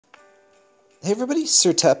Hey everybody,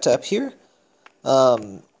 Sir Tap Tap here.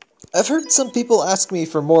 I've heard some people ask me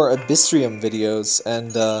for more AbyssRium videos,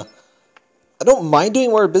 and I don't mind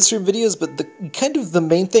doing more AbyssRium videos, but the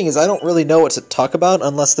main thing is I don't really know what to talk about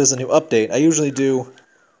unless there's a new update. I usually do,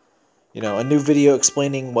 a new video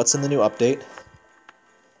explaining what's in the new update,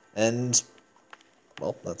 and,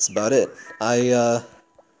 well, that's about it. It's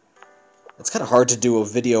kind of hard to do a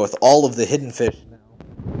video with all of the hidden fish now,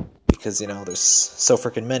 because, there's so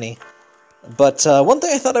freaking many. But one thing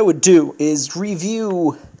I thought I would do is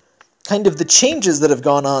review kind of the changes that have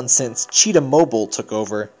gone on since Cheetah Mobile took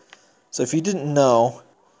over. So if you didn't know,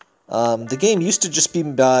 the game used to just be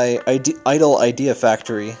by Idle Idea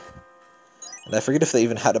Factory, and I forget if they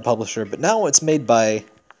even had a publisher, but now it's made by,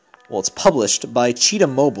 well, it's published by Cheetah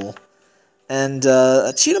Mobile, and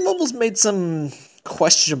Cheetah Mobile's made some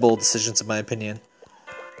questionable decisions in my opinion.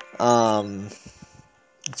 That's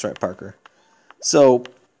right, Parker. So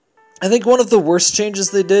I think one of the worst changes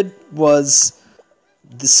they did was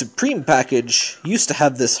the Supreme package used to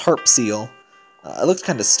have this harp seal. It looked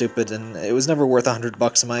kind of stupid, and it was never worth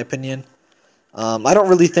 $100 in my opinion. I don't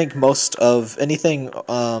really think most of anything,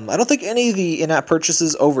 I don't think any of the in-app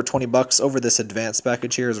purchases over $20 over this advanced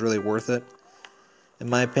package here is really worth it, in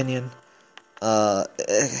my opinion.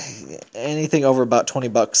 Anything over about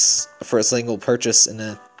 $20 for a single purchase in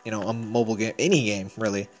a mobile game, any game,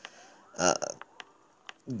 really,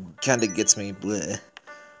 kind of gets me bleh.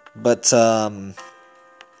 But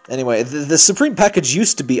anyway, the Supreme package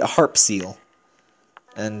used to be a harp seal,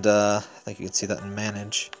 and I think you can see that in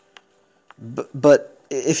manage. But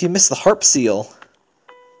if you miss the harp seal,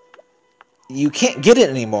 you can't get it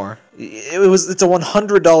anymore. It's a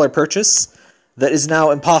 $100 purchase that is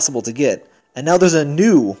now impossible to get, and now there's a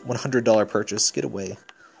new $100 purchase. Get away.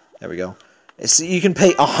 There we go. So you can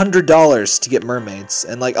pay $100 to get mermaids,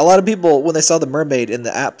 and like a lot of people, when they saw the mermaid in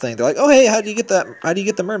the app thing, they're like, "Oh, hey, how do you get that? How do you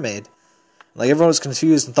get the mermaid?" Like everyone was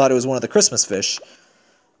confused and thought it was one of the Christmas fish.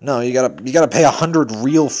 No, you gotta pay $100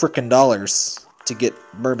 real frickin' dollars to get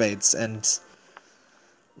mermaids, and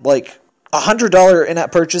like $100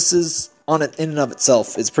 in-app purchases in and of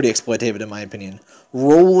itself is pretty exploitative in my opinion.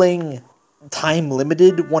 Rolling time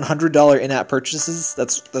limited $100 in-app purchases,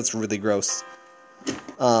 that's really gross.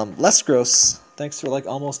 Less gross. Thanks for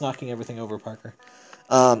almost knocking everything over, Parker.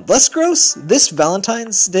 Less gross. This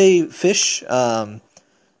Valentine's Day fish is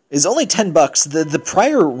only $10. The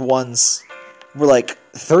prior ones were like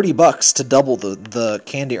 $30 to double the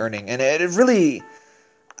candy earning, and it really,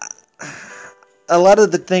 a lot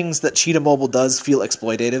of the things that Cheetah Mobile does feel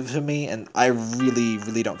exploitative to me, and I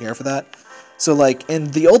really don't care for that. So like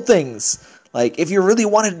in the old things, like if you really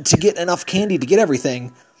wanted to get enough candy to get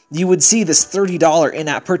everything, you would see this $30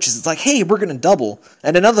 in-app purchase. It's like, hey, we're going to double.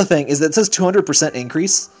 And another thing is that it says 200%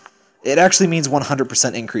 increase. It actually means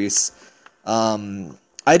 100% increase.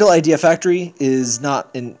 Idle Idea Factory is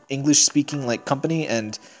not an English-speaking company,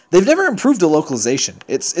 and they've never improved the localization.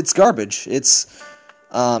 It's garbage.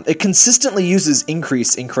 It consistently uses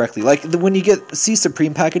increase incorrectly. Like when you see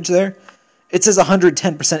Supreme package there, it says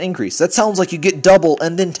 110% increase. That sounds like you get double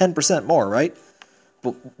and then 10% more, right?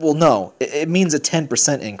 Well, no, it means a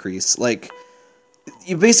 10% increase. Like,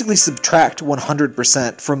 you basically subtract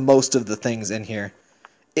 100% from most of the things in here.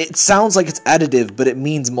 It sounds like it's additive, but it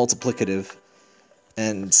means multiplicative.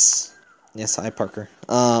 And, yes, hi, Parker.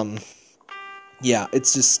 Yeah,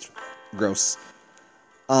 it's just gross.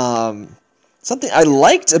 Something I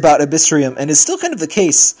liked about AbyssRium, and is still kind of the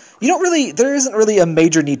case, there isn't really a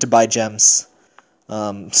major need to buy gems.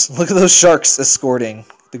 Look at those sharks escorting.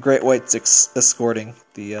 The great whites escorting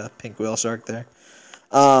the pink whale shark there.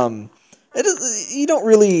 You don't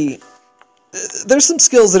really... There's some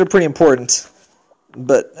skills that are pretty important,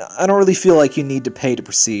 but I don't really feel like you need to pay to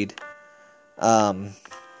proceed. Yeah,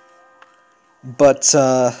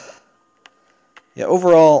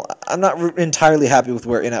 overall, I'm not entirely happy with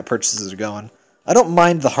where in-app purchases are going. I don't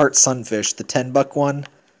mind the Heart Sunfish, the $10 one.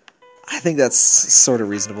 I think that's sort of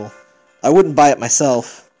reasonable. I wouldn't buy it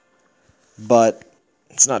myself, but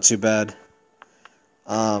it's not too bad.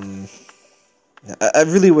 I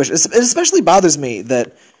really wish... It especially bothers me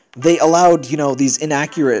that they allowed, these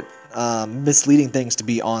inaccurate, misleading things to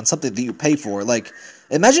be on something that you pay for. Like,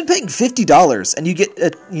 imagine paying $50 and you get,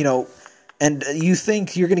 and you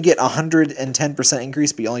think you're going to get 110%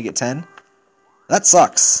 increase, but you only get 10? That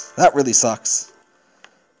sucks. That really sucks.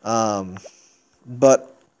 But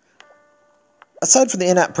aside from the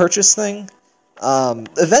in-app purchase thing,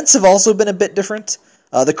 events have also been a bit different.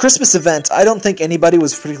 The Christmas event, I don't think anybody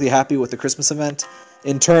was particularly happy with the Christmas event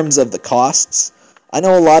in terms of the costs. I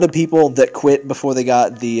know a lot of people that quit before they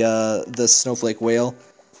got the snowflake whale.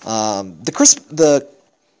 The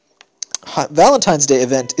Valentine's Day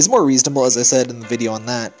event is more reasonable, as I said in the video on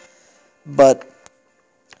that, but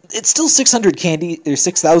it's still 600 candy or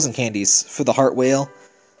 6,000 candies for the heart whale.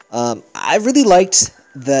 I really liked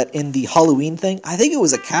that in the Halloween thing. I think it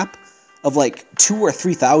was a cap of like 2,000 or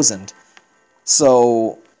 3,000.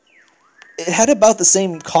 So it had about the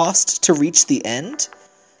same cost to reach the end.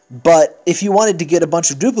 But if you wanted to get a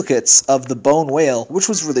bunch of duplicates of the bone whale, which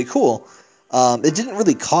was really cool, it didn't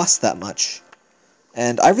really cost that much.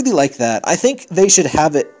 And I really like that. I think they should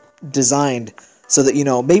have it designed so that,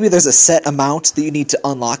 maybe there's a set amount that you need to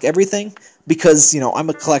unlock everything. Because, I'm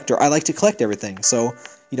a collector. I like to collect everything. So,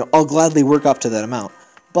 I'll gladly work up to that amount.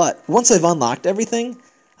 But once I've unlocked everything,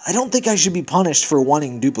 I don't think I should be punished for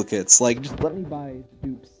wanting duplicates. Like, just let me buy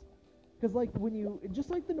dupes. Because, like, just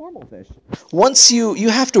like the normal fish. Once you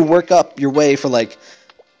have to work up your way for, like,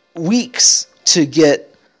 weeks to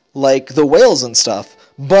get, like, the whales and stuff.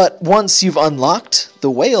 But once you've unlocked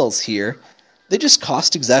the whales here, they just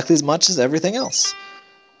cost exactly as much as everything else.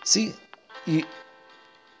 See,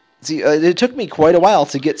 it took me quite a while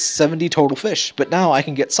to get 70 total fish, but now I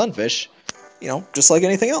can get sunfish, just like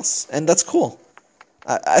anything else, and that's cool.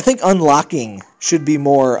 I think unlocking should be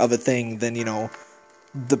more of a thing than,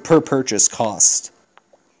 the per-purchase cost.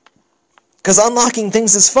 Because unlocking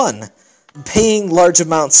things is fun. Paying large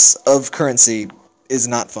amounts of currency is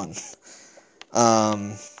not fun.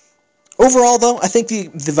 Overall, though, I think the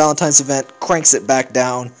Valentine's event cranks it back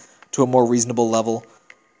down to a more reasonable level.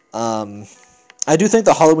 I do think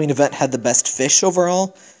the Halloween event had the best fish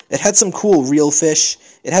overall. It had some cool real fish.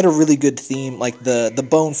 It had a really good theme. Like, the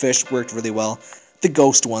bone fish worked really well. The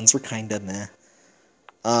ghost ones were kind of meh.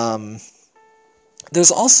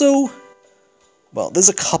 There's also... well, there's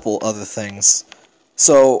a couple other things.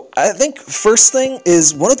 So, I think first thing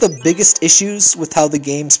is one of the biggest issues with how the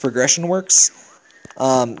game's progression works.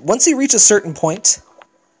 Once you reach a certain point,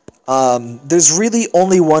 there's really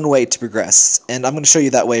only one way to progress, and I'm going to show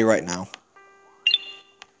you that way right now.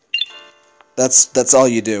 That's all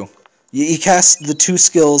you do. You cast the two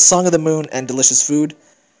skills, Song of the Moon and Delicious Food,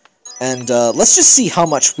 and let's just see how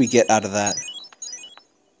much we get out of that.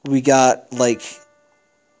 We got, like,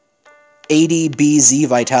 80 BZ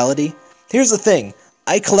Vitality. Here's the thing.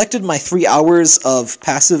 I collected my 3 hours of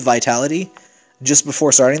passive Vitality just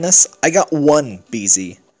before starting this. I got 1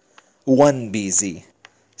 BZ. 1 BZ.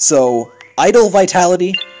 So, idle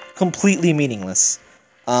Vitality, completely meaningless.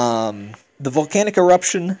 The Volcanic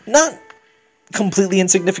Eruption, not completely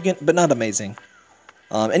insignificant, but not amazing.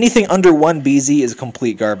 Anything under 1 BZ is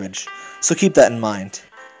complete garbage. So keep that in mind.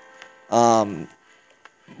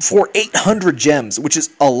 For 800 gems, which is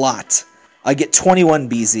a lot, I get 21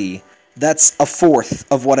 BZ. That's a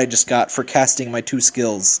fourth of what I just got for casting my 2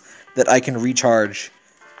 skills that I can recharge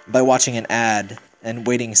by watching an ad and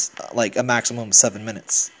waiting like a maximum of 7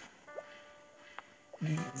 minutes.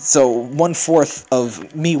 So 1/4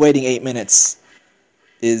 of me waiting 8 minutes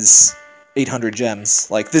is 800 gems.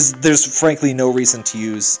 Like, there's frankly no reason to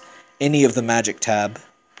use any of the magic tab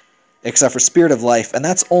except for Spirit of Life, and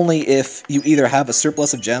that's only if you either have a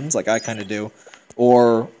surplus of gems, like I kind of do,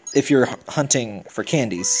 or if you're hunting for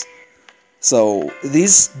candies. So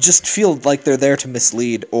these just feel like they're there to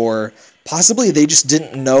mislead, or possibly they just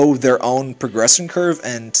didn't know their own progression curve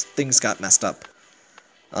and things got messed up.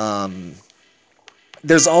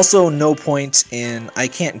 There's also no point in... I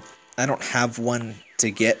don't have one to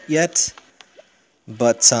get yet,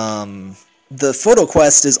 but the photo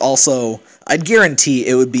quest is also... I'd guarantee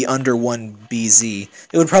it would be under 1 BZ.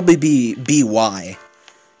 It would probably be BY.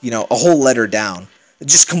 A whole letter down.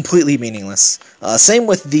 Just completely meaningless. Same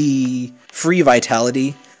with the free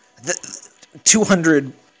Vitality.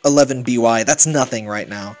 211 BY, that's nothing right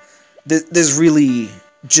now. There's really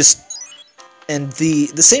just... And the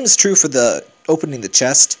same is true for the opening the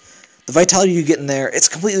chest. The Vitality you get in there, it's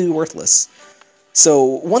completely worthless. So,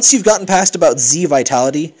 once you've gotten past about Z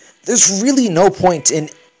Vitality, there's really no point in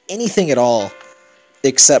anything at all,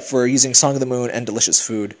 except for using Song of the Moon and Delicious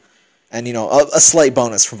Food, and, a slight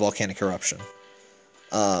bonus from Volcanic Eruption.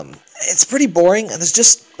 It's pretty boring, and there's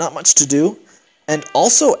just not much to do, and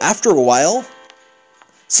also, after a while,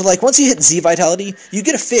 so, like, once you hit Z Vitality, you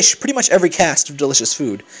get a fish pretty much every cast of Delicious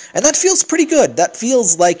Food, and that feels pretty good. That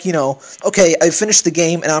feels like, okay, I finished the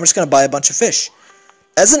game, and I'm just gonna buy a bunch of fish.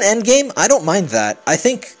 As an endgame, I don't mind that. I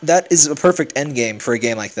think that is a perfect endgame for a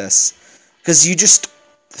game like this. Because you just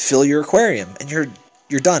fill your aquarium, and you're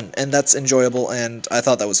done, and that's enjoyable, and I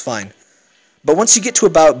thought that was fine. But once you get to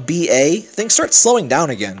about BA, things start slowing down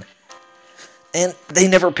again. And they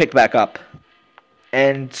never pick back up.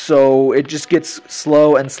 And so it just gets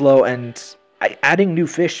slow, and adding new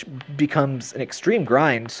fish becomes an extreme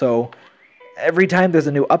grind, so every time there's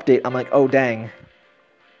a new update, I'm like, oh dang,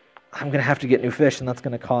 I'm going to have to get new fish, and that's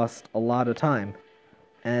going to cost a lot of time.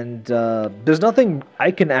 And there's nothing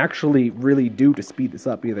I can actually really do to speed this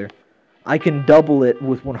up either. I can double it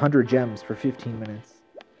with 100 gems for 15 minutes.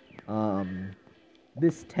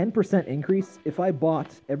 This 10% increase, if I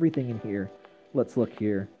bought everything in here, let's look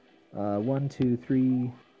here. 1, 2,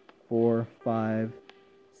 3, 4, 5,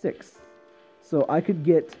 6. So I could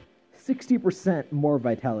get 60% more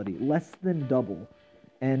vitality, less than double.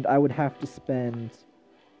 And I would have to spend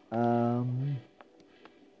 $200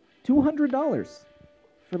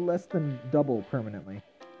 for less than double permanently.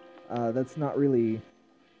 That's not really...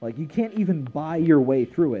 Like, you can't even buy your way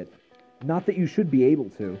through it. Not that you should be able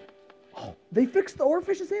to. Oh, they fixed the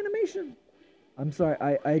Oarfish's animation! I'm sorry,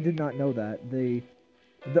 I did not know that. The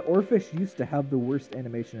Oarfish used to have the worst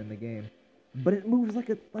animation in the game. But it moves like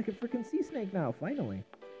a freaking sea snake now, finally.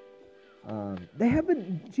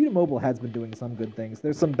 Cheetah Mobile has been doing some good things.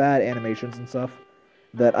 There's some bad animations and stuff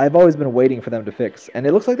that I've always been waiting for them to fix. And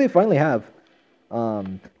it looks like they finally have.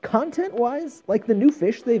 Content-wise, like the new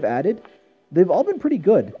fish they've added, they've all been pretty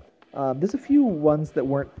good. There's a few ones that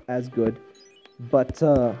weren't as good. But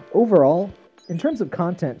overall, in terms of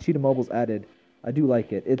content Cheetah Mobile's added, I do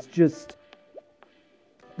like it. It's just...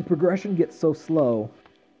 the progression gets so slow,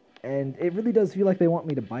 and it really does feel like they want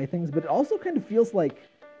me to buy things, but it also kind of feels like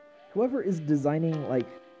whoever is designing, like,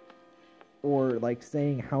 or, like,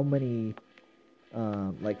 saying how many,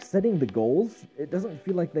 like, setting the goals, it doesn't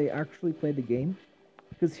feel like they actually play the game.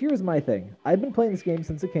 Because here's my thing. I've been playing this game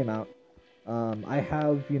since it came out. I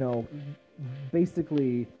have, you know,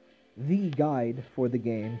 basically the guide for the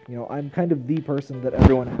game. You know, I'm kind of the person that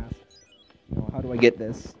everyone asks, you know, how do I get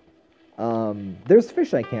this? There's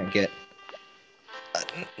fish I can't get.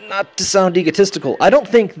 Not to sound egotistical, I don't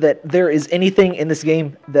think that there is anything in this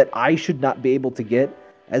game that I should not be able to get.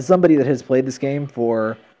 As somebody that has played this game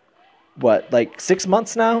for, what, like 6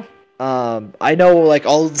 months now? I know, like,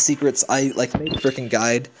 all of the secrets. I, like, made a freaking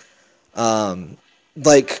guide.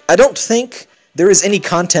 Like, I don't think there is any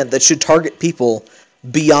content that should target people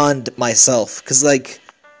beyond myself. Because, like,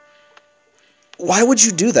 why would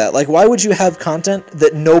you do that? Like, why would you have content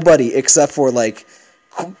that nobody except for, like,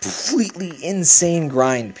 completely insane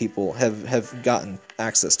grind people have gotten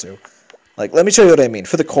access to? Like, let me show you what I mean.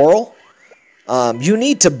 For the coral, you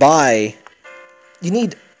need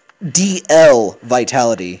DL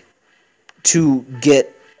vitality to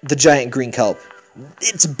get the giant green kelp.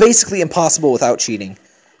 It's basically impossible without cheating.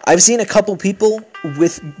 I've seen a couple people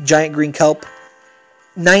with giant green kelp,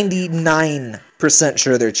 99%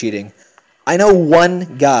 sure they're cheating. I know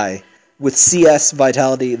one guy with CS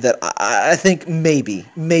vitality that I think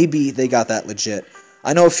maybe they got that legit.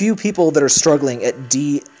 I know a few people that are struggling at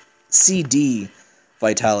CD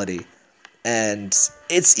vitality, and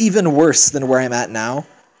it's even worse than where I'm at now.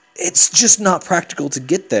 It's just not practical to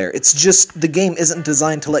get there. It's just the game isn't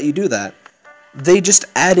designed to let you do that. They just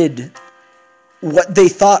added what they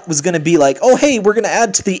thought was going to be like, oh hey, we're going to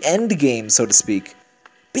add to the end game, so to speak.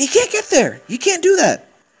 But you can't get there. You can't do that.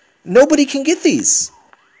 Nobody can get these.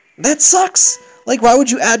 That sucks. Like, why would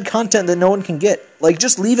you add content that no one can get? Like,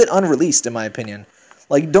 just leave it unreleased, in my opinion.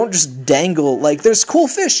 Like, don't just dangle. Like, there's cool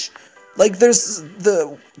fish. Like, there's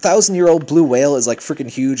the 1,000-year-old blue whale is, like, freaking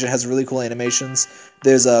huge. It has really cool animations.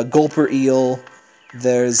 There's a gulper eel.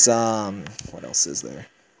 There's, what else is there?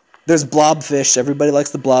 There's blobfish. Everybody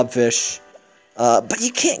likes the blobfish. But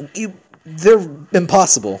you can't, they're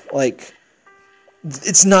impossible. Like,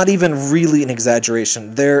 it's not even really an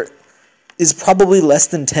exaggeration. There is probably less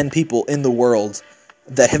than 10 people in the world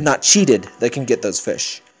that have not cheated that can get those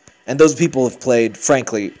fish. And those people have played,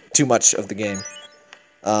 frankly, too much of the game.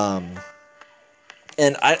 And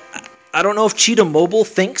I don't know if Cheetah Mobile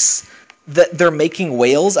thinks that they're making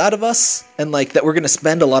whales out of us and, like, that we're going to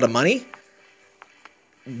spend a lot of money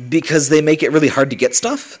because they make it really hard to get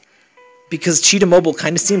stuff. Because Cheetah Mobile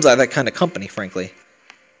kind of seems like that kind of company, frankly.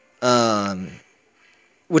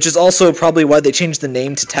 Which is also probably why they changed the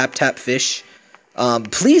name to Tap Tap Fish.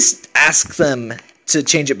 Please ask them to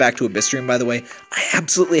change it back to AbyssRium, by the way. I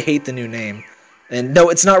absolutely hate the new name. And no,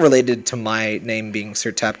 it's not related to my name being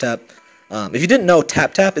Sir Tap Tap. If you didn't know,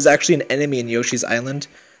 Tap Tap is actually an enemy in Yoshi's Island.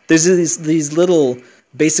 There's these little,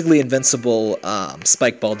 basically invincible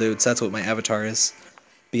spike ball dudes. That's what my avatar is.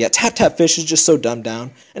 But yeah, Tap Tap Fish is just so dumbed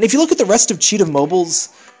down. And if you look at the rest of Cheetah Mobile's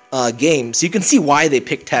games, you can see why they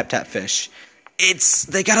picked Tap Tap Fish.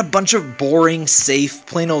 They got a bunch of boring, safe,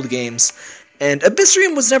 plain old games. And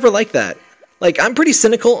AbyssRium was never like that. Like, I'm pretty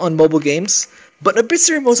cynical on mobile games, but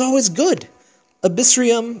AbyssRium was always good.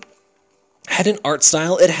 AbyssRium had an art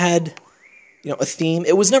style. It had, you know, a theme.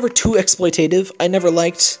 It was never too exploitative. I never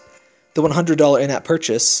liked the $100 in-app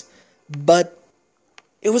purchase, but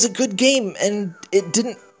it was a good game, and it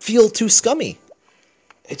didn't feel too scummy.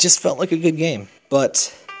 It just felt like a good game,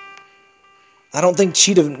 but I don't think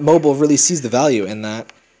Cheetah Mobile really sees the value in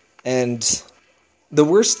that. And the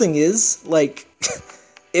worst thing is, like,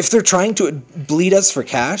 if they're trying to bleed us for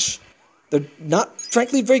cash, they're not,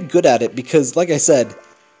 frankly, very good at it, because, like I said,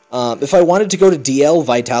 if I wanted to go to DL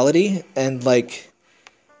Vitality and, like,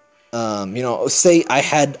 say I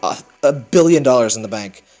had $1 billion in the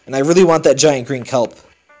bank, and I really want that giant green kelp,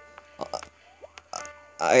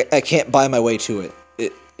 I can't buy my way to it.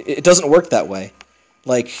 It doesn't work that way.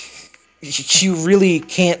 Like, you really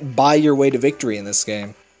can't buy your way to victory in this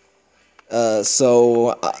game.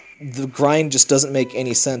 So the grind just doesn't make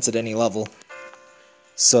any sense at any level.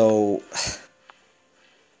 So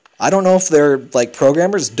I don't know if they're, like,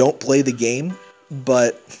 programmers don't play the game,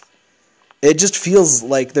 but it just feels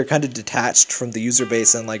like they're kind of detached from the user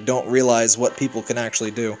base and, like, don't realize what people can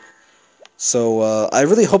actually do. So I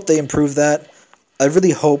really hope they improve that. I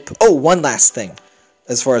really hope... Oh, one last thing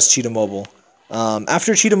as far as Cheetah Mobile.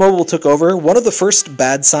 After Cheetah Mobile took over, one of the first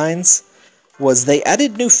bad signs was they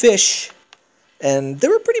added new fish, and they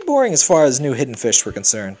were pretty boring as far as new hidden fish were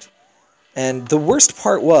concerned. And the worst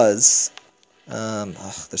part was...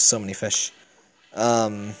 there's so many fish.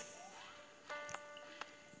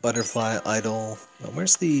 Butterfly, idol... Oh,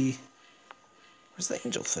 where's the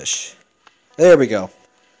angelfish? There we go.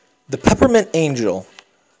 The peppermint angel,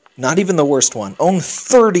 not even the worst one, owned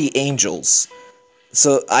 30 angels.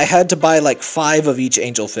 So I had to buy like 5 of each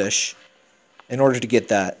angelfish in order to get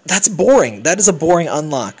that. That's boring. That is a boring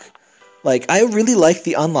unlock. Like, I really like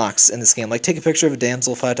the unlocks in this game. Like, take a picture of a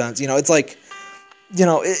damsel 5 times. You know, it's like, you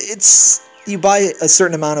know, it's... You buy a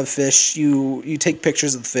certain amount of fish, you take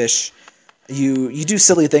pictures of the fish, you do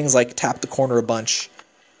silly things like tap the corner a bunch,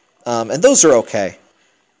 and those are okay.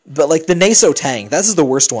 But, like, the Naso Tang, that's the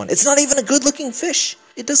worst one. It's not even a good-looking fish.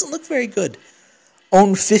 It doesn't look very good.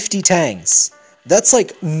 Own 50 tangs. That's,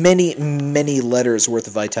 like, many, many letters worth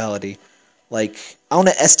of vitality. Like, I want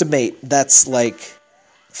to estimate that's, like,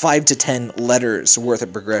 5 to 10 letters worth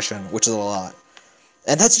of progression, which is a lot.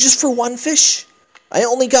 And that's just for one fish. I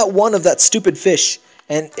only got one of that stupid fish,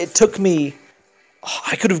 and it took me... Oh,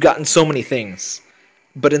 I could have gotten so many things.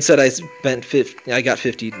 But instead I got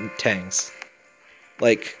 50 tangs.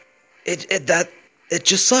 Like, it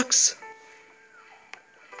just sucks.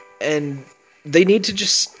 And they need to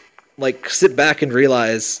just, like, sit back and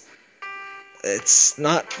realize it's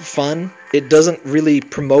not fun. It doesn't really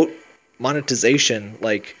promote monetization.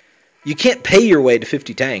 Like, you can't pay your way to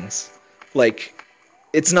 50 tangs. Like,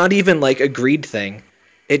 it's not even, like, a greed thing.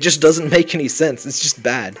 It just doesn't make any sense. It's just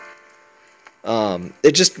bad. You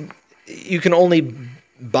can only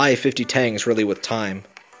buy 50 tangs, really, with time.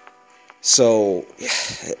 So,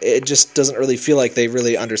 it just doesn't really feel like they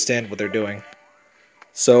really understand what they're doing.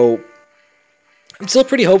 So, I'm still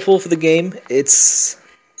pretty hopeful for the game. It's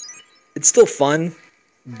still fun,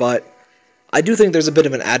 but I do think there's a bit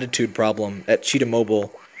of an attitude problem at Cheetah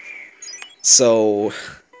Mobile. So,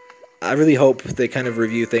 I really hope they kind of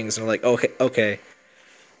review things and are like, okay,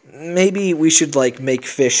 maybe we should, like, make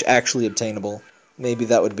fish actually obtainable. Maybe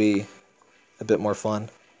that would be a bit more fun.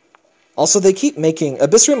 Also, they keep making...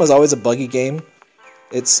 AbyssRium was always a buggy game.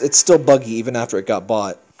 It's still buggy even after it got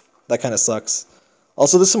bought. That kind of sucks.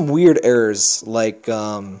 Also, there's some weird errors, like,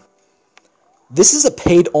 this is a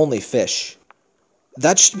paid-only fish.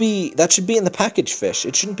 That should be in the package fish.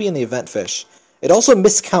 It shouldn't be in the event fish. It also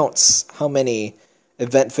miscounts how many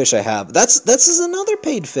event fish I have. This is another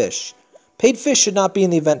paid fish. Paid fish should not be in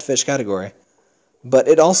the event fish category. But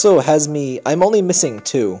it also has me... I'm only missing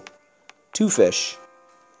 2. 2 fish.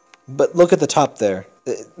 But look at the top there.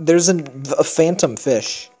 There's a phantom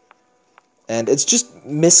fish. And it's just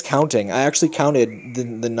miscounting. I actually counted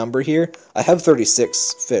the number here. I have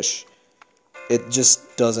 36 fish. It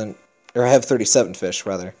just doesn't... Or I have 37 fish,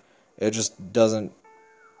 rather. It just doesn't...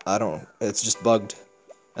 It's just bugged.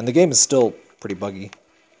 And the game is still pretty buggy.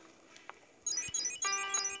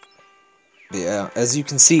 But yeah, as you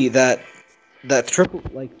can see, that triple...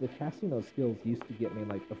 Like, the Casino skills used to get me,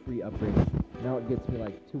 like, a free upgrade. Now it gets me,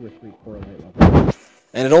 like, 2 or 3 correlate levels.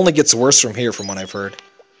 And it only gets worse from here, from what I've heard.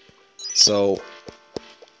 So,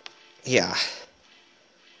 yeah.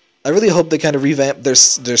 I really hope they kind of revamp their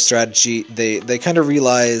strategy. They kind of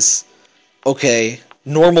realize, okay,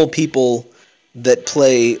 normal people that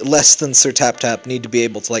play less than Sir Tap Tap need to be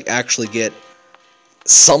able to, like, actually get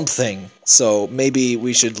something. So maybe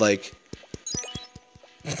we should, like,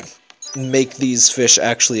 make these fish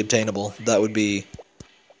actually obtainable. That would be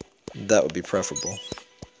preferable.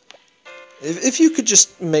 If you could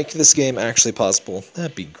just make this game actually possible,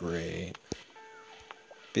 that'd be great.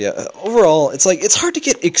 But yeah, overall, it's like, it's hard to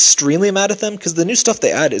get extremely mad at them, because the new stuff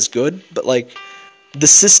they add is good, but like, the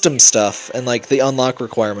system stuff and like the unlock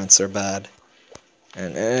requirements are bad.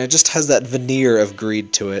 And it just has that veneer of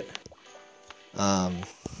greed to it.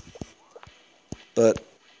 But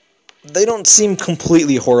they don't seem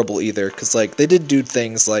completely horrible either, because like, they did do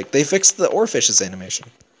things like, they fixed the Orphish's animation.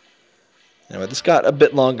 Anyway, this got a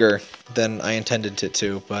bit longer than I intended it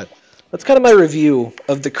to, but that's kind of my review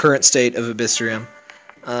of the current state of AbyssRium.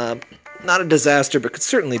 Not a disaster, but could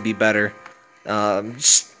certainly be better.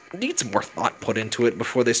 Just needs more thought put into it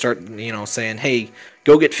before they start, you know, saying, hey,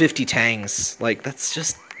 go get 50 tangs. Like, that's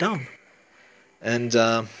just dumb. And,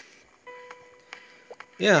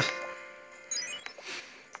 yeah.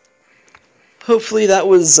 Hopefully that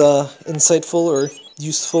was insightful or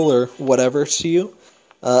useful or whatever to you.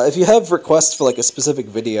 If you have requests for like a specific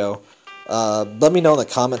video, let me know in the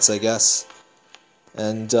comments, I guess.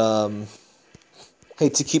 And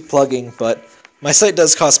hate to keep plugging, but my site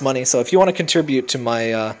does cost money, so if you want to contribute to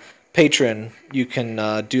my Patreon, you can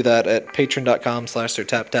do that at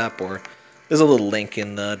patreon.com/SirTapTap, or there's a little link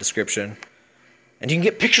in the description. And you can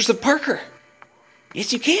get pictures of Parker.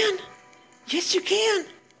 Yes, you can. Yes, you can.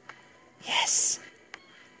 Yes.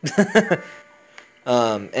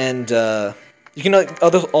 You can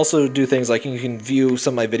also do things like you can view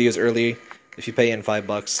some of my videos early if you pay in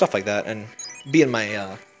 $5, stuff like that, and be in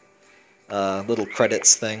my little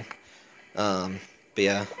credits thing. But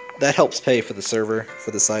yeah, that helps pay for the server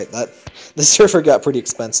for the site. The server got pretty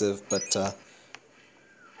expensive, but the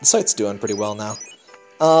site's doing pretty well now.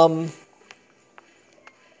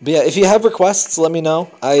 But yeah, if you have requests, let me know.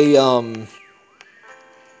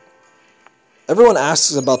 Everyone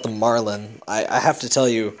asks about the Marlin. I have to tell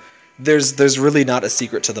you, there's really not a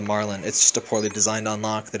secret to the Marlin. It's just a poorly designed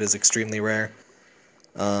unlock that is extremely rare.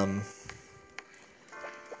 But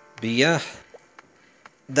yeah,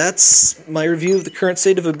 that's my review of the current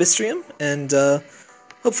state of AbyssRium, and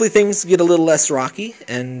hopefully things get a little less rocky,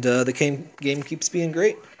 and the game keeps being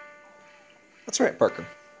great. That's right, Parker.